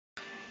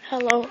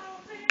Hello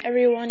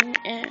everyone,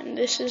 and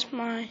this is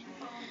my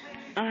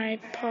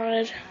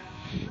iPod.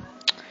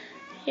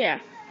 Yeah,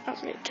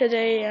 okay,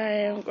 today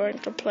I am going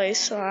to play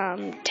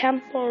some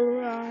Temple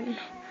Run.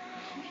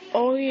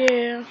 Oh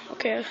yeah,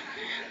 okay,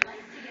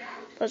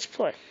 let's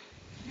play.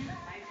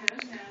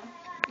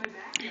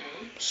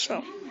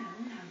 So,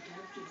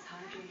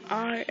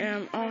 I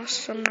am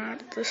awesome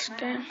at this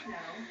game.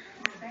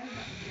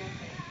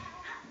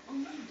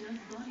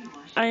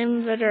 I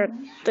am better at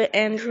the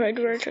Android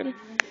version,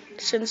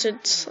 since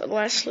it's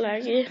less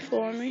laggy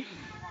for me.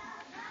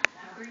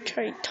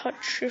 Try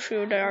touch if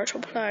you dare to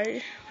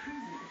play.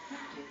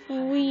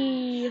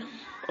 Wee!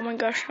 Oh my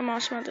gosh, I'm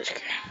awesome at this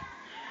game.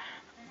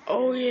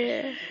 Oh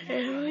yeah,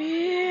 hell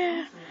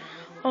yeah.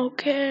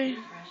 Okay,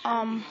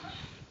 I'm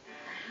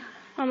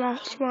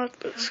awesome at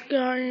this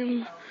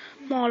game.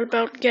 I'm all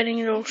about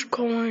getting those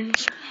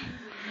coins.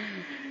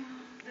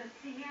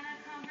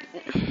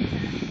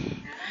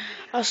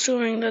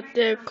 Assuming that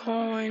they're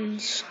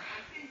coins.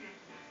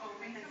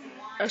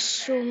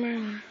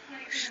 Assuming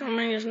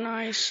is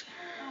nice.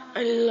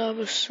 I love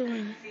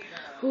assuming.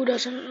 Who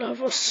doesn't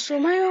love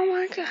assuming? Oh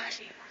my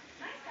gosh.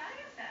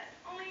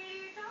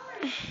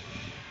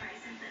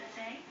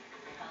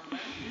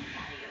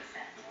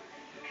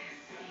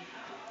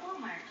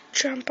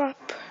 Jump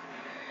up.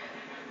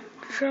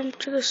 Jump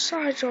to the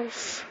sides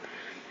of.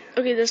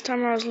 Okay, this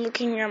time I was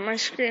looking at my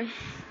screen.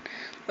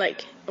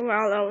 Like,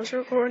 while I was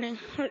recording.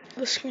 Like,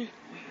 the screen.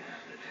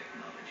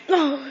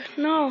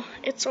 No,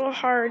 it's so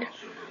hard.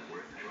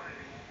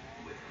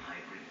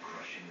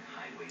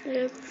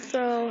 It's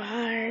so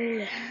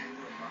hard.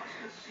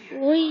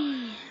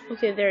 Wee.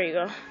 Okay, there you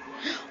go.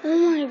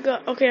 Oh my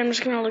god. Okay, I'm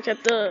just gonna look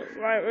at the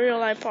real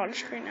iPod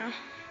screen now.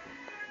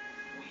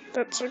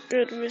 That's so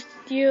good with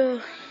you.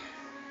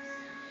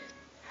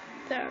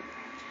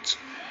 That's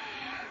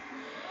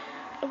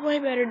way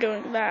better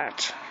doing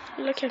that.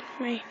 Look at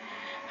me.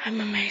 I'm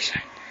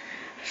amazing.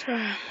 So,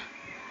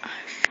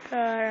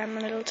 I'm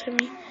a little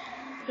Timmy.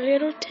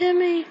 Little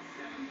Timmy.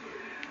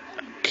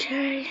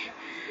 Okay.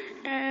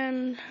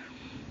 And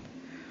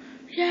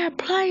yeah,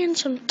 playing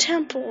some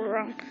Temple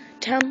Run.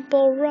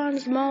 Temple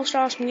Run's the most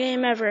awesome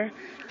game ever,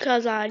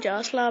 'cause I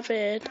just love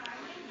it.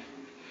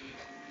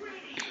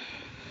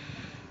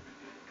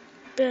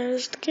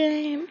 Best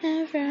game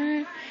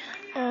ever.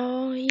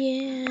 Oh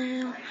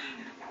yeah.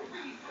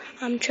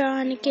 I'm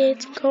trying to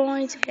get some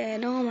coins,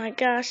 and oh my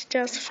gosh,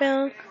 just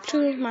fell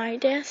to my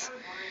death.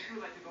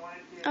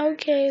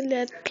 Okay,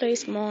 let's play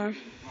some more.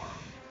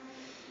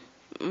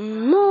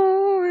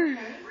 More.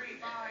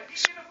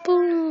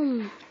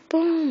 Boom,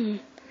 boom.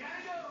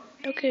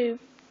 Okay,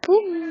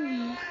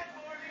 boom,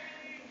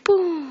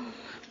 boom,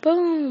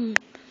 boom.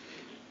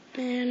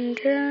 And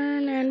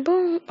turn and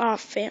boom. Oh,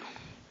 fail.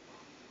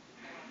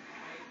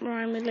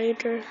 Rhyme me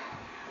later.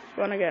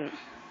 Run again.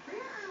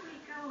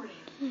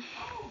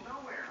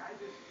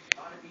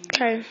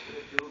 Okay.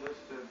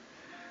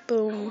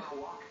 Boom.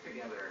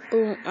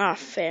 Boom. Ah,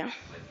 fail.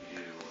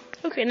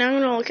 Okay, now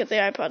I'm gonna look at the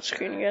iPod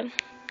screen again.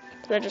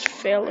 I just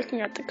failed looking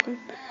at the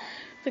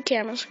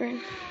camera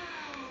screen.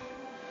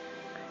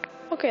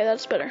 Okay,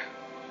 that's better.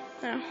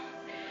 Now,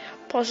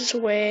 plus it's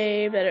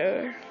way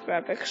better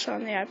graphics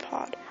on the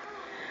iPod.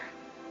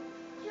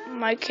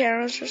 My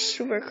cameras are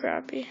super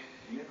crappy.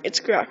 It's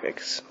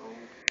graphics.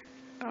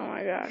 Oh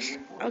my gosh.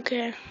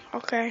 Okay.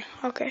 Oh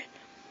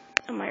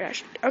my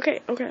gosh. Okay.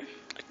 I can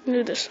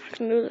do this. I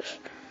can do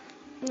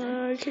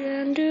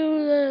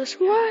this.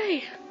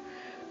 Why?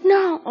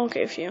 No.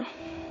 Okay, phew.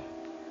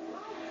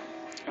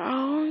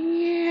 Oh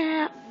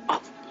yeah. Oh.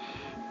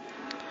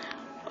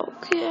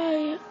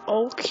 Okay.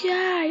 Oh.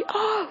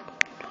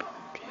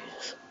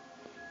 Jesus.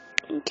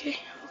 Okay.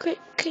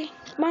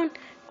 Come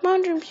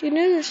on, James. You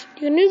knew this,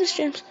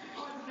 James.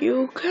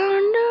 You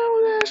can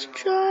do this,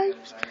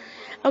 James.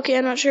 Okay,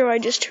 I'm not sure why I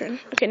just turned.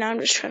 Okay, now I'm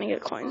just trying to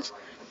get coins.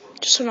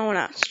 Just so no one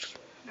asks.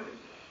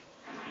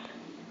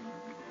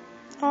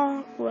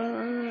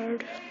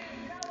 Awkward.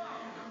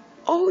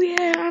 Oh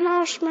yeah, I'm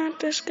awesome at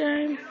this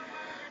game.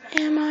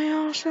 Am I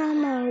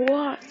awesome or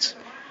what?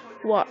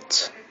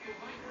 What?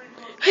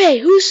 Hey,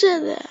 who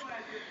said that?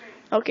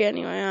 Okay,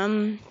 anyway,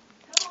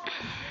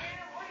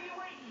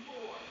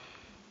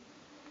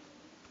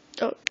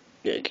 oh,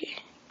 okay,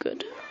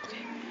 good.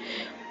 Okay.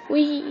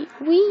 Wee.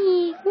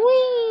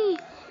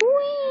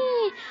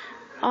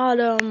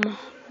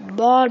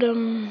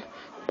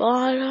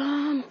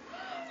 Bottom.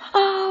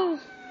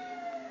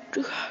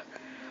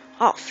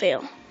 Oh,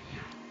 fail.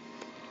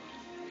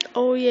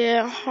 Oh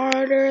yeah,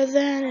 harder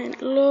than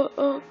it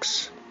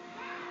looks.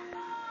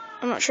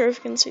 I'm not sure if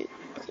you can see.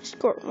 Okay,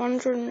 score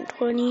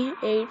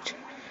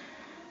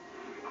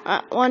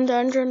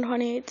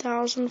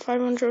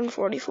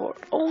 128,544.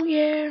 Oh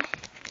yeah.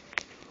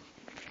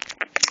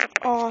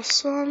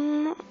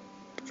 Awesome.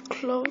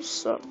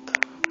 Close up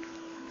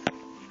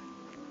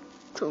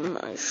to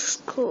my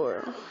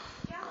score.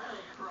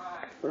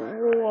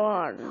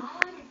 1,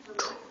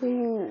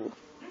 2,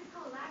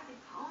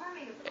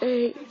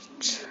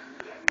 8,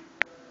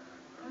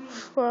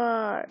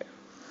 5,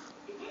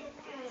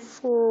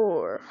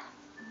 4,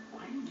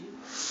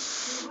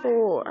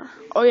 4.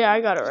 Oh yeah, I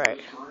got it right.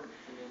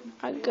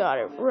 I got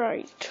it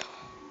right.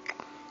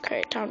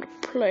 Okay, time to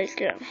play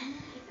again.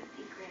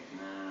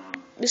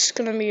 This is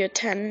gonna be a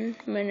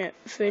 10-minute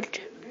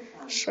vid,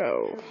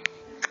 so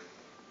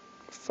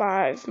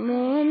 5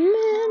 more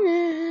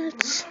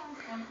minutes.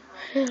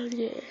 Hell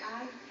yeah.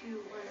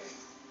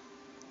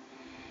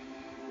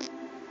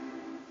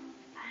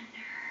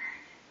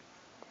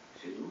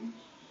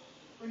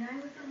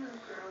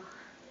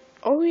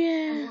 Oh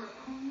yeah.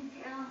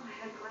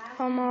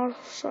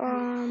 Almost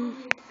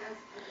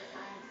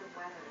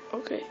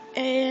okay,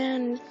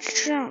 and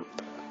jump.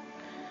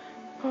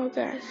 Oh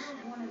gosh.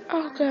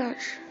 Oh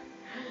gosh.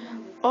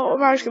 Oh,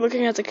 I'm actually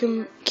looking at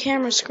the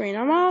camera screen.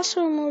 I'm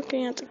also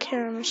looking at the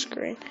camera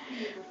screen.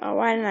 Oh,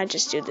 why didn't I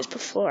just do this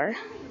before?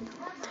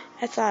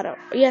 I thought, oh,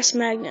 yes,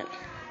 magnet.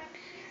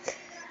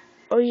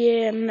 Oh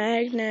yeah,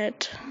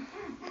 magnet.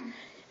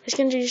 It's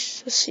gonna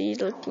just see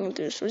looking at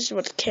this. This is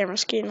what the camera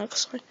screen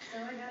looks like.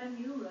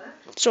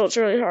 So it's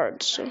really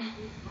hard. So,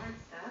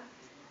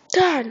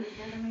 God.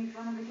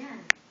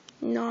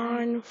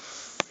 9,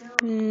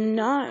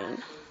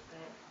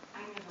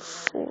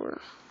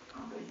 4,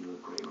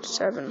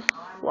 7,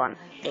 1,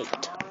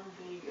 8.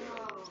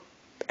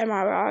 Am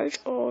I right?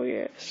 Oh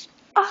yes.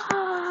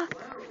 Ah.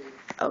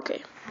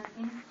 Okay.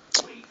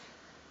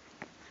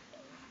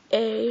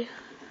 A,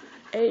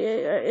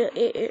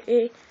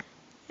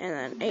 and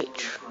then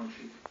H.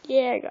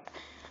 Yeah, I got it.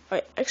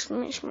 Wait,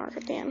 exclamation mark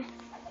at the end.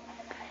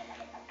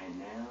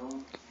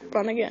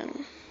 Run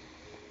again.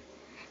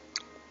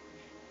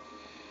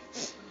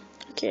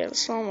 Okay,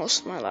 it's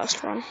almost my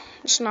last run.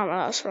 It's not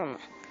my last run.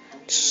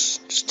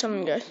 Just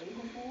telling you guys.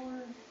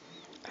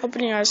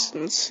 Hoping you guys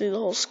can see the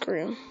whole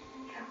screen.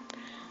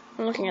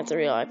 I'm looking at the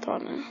real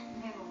iPod now.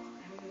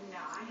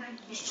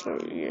 So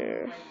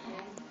yeah.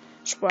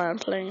 That's why I'm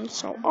playing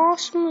so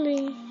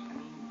awesomely.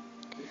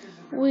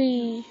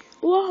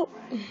 Whoa!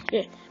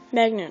 Okay,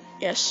 magnet,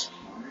 yes.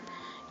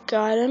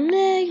 Got a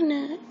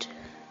magnet.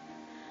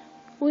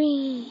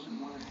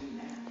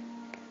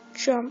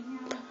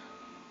 Jump.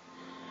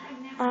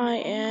 I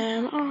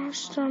am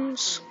awesome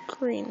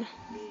screen.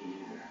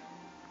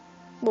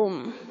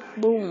 Boom,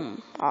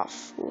 boom,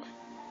 off.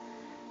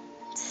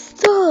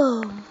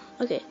 Boom.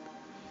 Okay.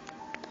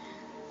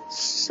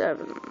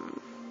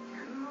 7,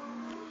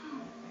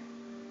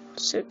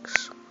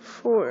 6,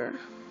 4,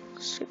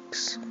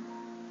 6,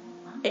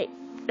 8,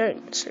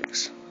 9,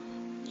 6.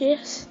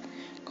 Yes,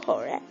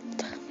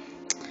 correct.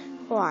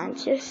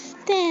 Want your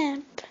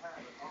stamp. ...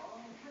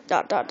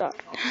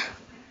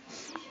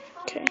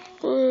 Okay,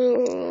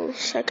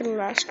 second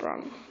last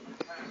run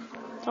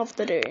of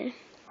the day.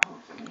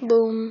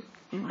 Boom,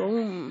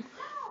 boom,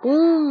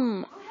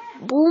 boom,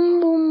 boom,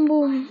 boom,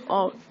 boom.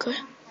 Oh, good.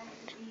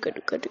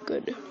 Goody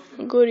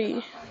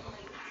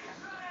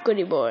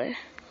boy.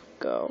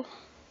 Go.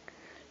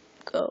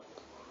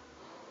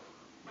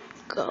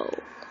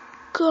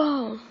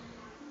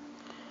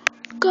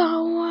 Go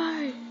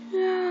away.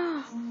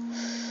 Yeah.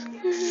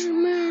 This is a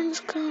man's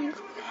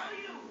country.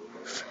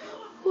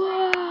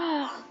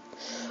 Wow.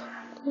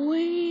 Oh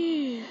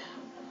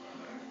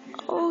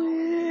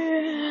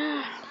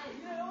yeah.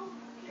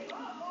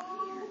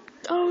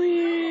 Oh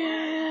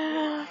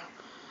yeah.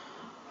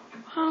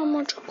 How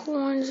much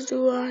coins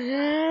do I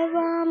have?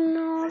 I'm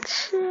not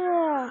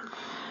sure.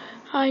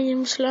 I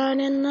am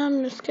sliding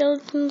on the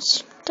skeleton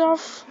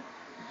stuff.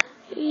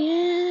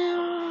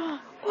 Yeah.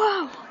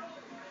 Wow.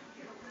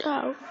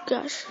 Oh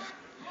gosh.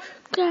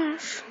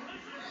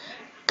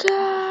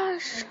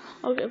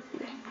 Okay.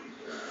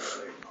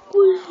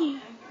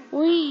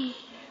 Wee.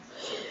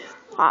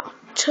 Ah,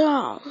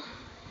 ciao.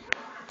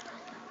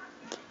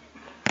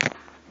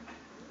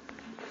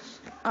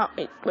 Oh,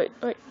 wait.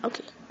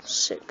 Okay.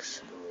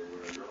 6.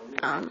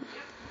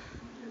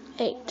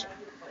 8,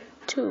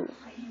 2,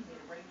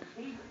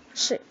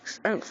 6,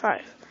 and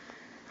 5,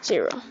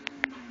 0.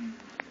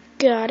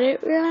 Got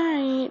it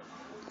right.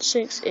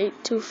 6,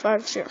 8, 2,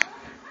 5, 0.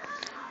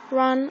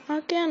 Run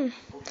again.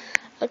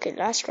 Okay,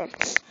 last run.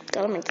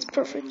 Gotta make this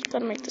perfect.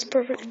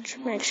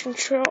 Making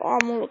sure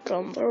I'm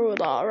looking through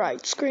the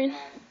right screen.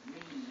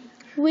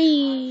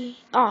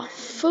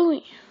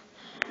 Phooey.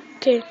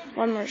 Okay,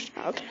 one more.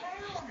 Okay.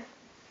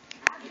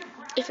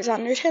 If it's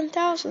under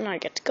 10,000, I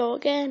get to go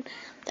again.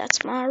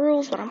 That's my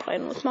rules when I'm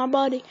playing with my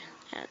buddy.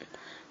 And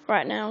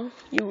right now,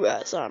 you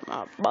guys are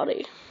my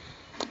buddy.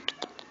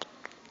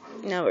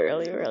 No,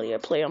 really, I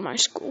play on my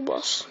school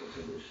bus.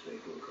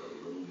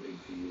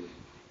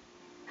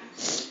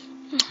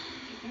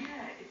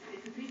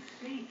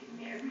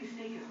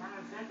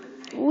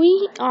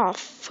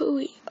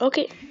 Phooey.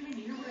 Okay.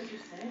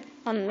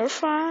 Under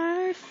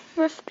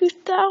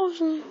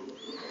 50,000.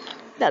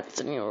 That's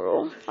the new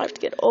rule. I have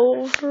to get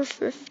over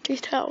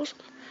 50,000.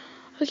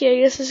 Okay,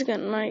 I guess this is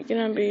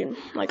gonna be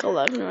like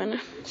 11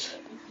 minutes.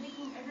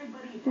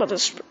 But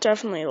this is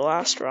definitely the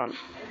last run.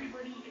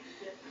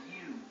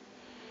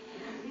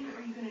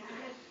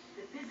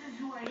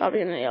 Probably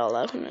gonna be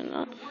 11 and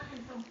not.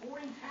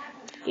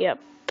 Yep,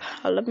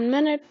 11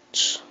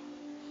 minutes.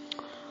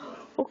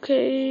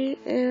 Okay,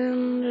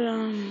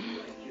 and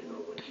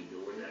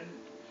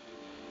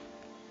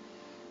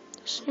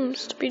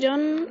Seems to be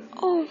done.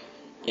 Oh,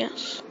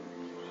 yes.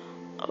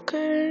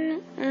 Okay,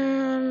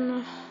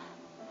 and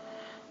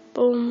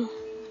boom,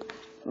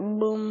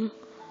 boom.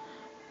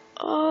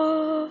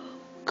 Oh,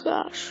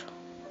 gosh.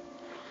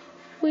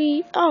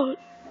 Oh.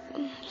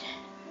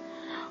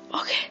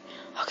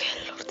 Okay,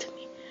 little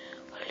Timmy.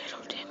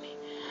 Little Timmy.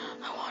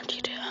 I want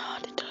to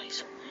tell you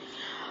something.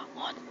 I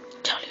want to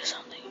tell you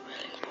something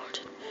really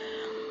important.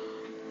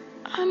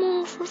 I'm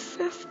over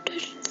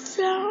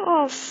 50,000.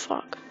 Oh,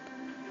 fuck.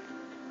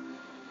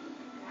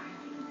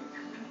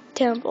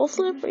 Temple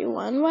slippery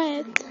one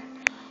with.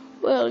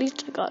 Well, at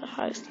least I got a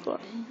high score.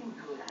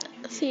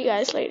 See you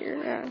guys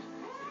later.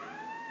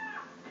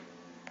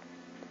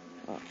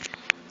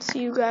 See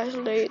you guys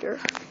later.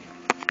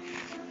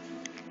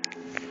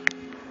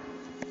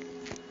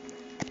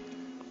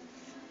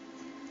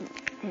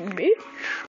 Me?